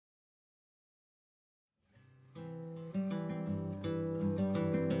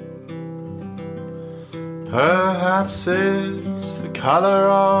Perhaps it's the color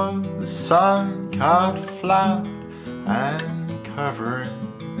of the sun cut flat and covering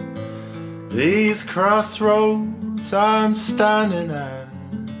these crossroads I'm standing at.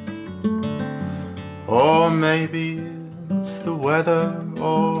 Or maybe it's the weather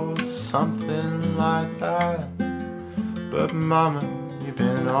or something like that. But mama, you've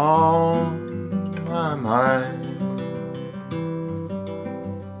been on my mind.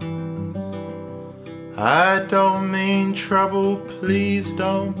 I don't mean trouble, please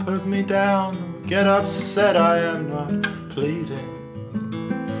don't put me down or get upset. I am not pleading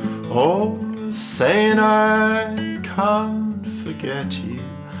or saying I can't forget you.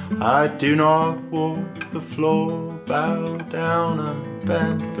 I do not walk the floor, bow down and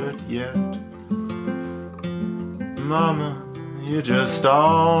bend, but yet, mama, you're just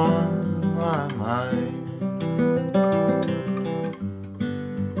on my mind.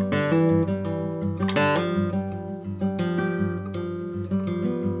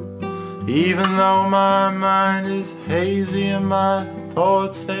 Even though my mind is hazy and my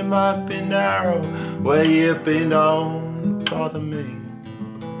thoughts, they might be narrow, where you've been, don't bother me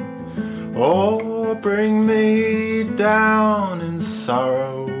or bring me down in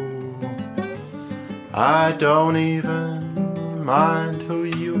sorrow. I don't even mind who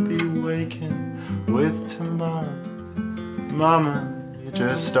you'll be waking with tomorrow. Mama, you're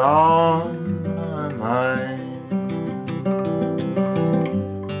just on my mind.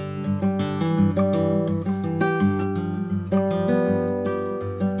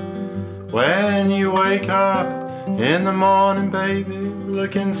 When you wake up in the morning, baby,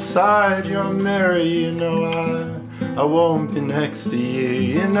 look inside your mirror. You know I won't be next to you.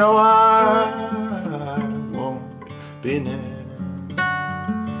 You know I won't be near.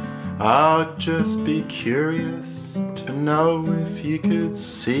 I'll just be curious to know if you could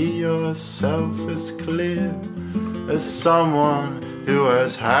see yourself as clear as someone who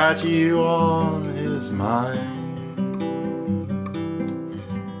has had you on his mind.